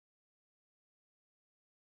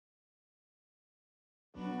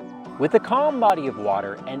With a calm body of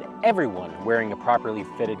water and everyone wearing a properly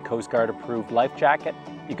fitted Coast Guard approved life jacket,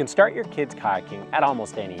 you can start your kids kayaking at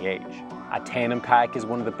almost any age. A tandem kayak is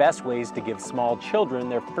one of the best ways to give small children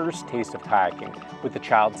their first taste of kayaking, with the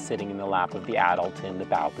child sitting in the lap of the adult in the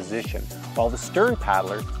bow position, while the stern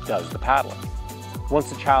paddler does the paddling. Once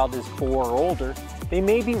the child is 4 or older, they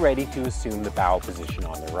may be ready to assume the bow position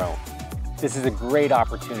on their own. This is a great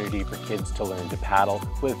opportunity for kids to learn to paddle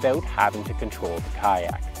without having to control the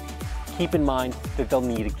kayak. Keep in mind that they'll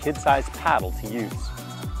need a kid-sized paddle to use.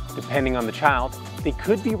 Depending on the child, they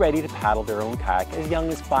could be ready to paddle their own kayak as young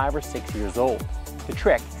as 5 or 6 years old. The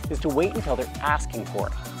trick is to wait until they're asking for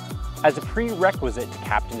it. As a prerequisite to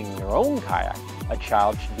captaining their own kayak, a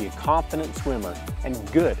child should be a confident swimmer and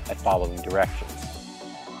good at following directions.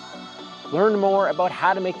 Learn more about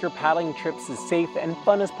how to make your paddling trips as safe and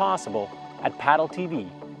fun as possible at Paddle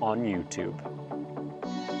TV on YouTube.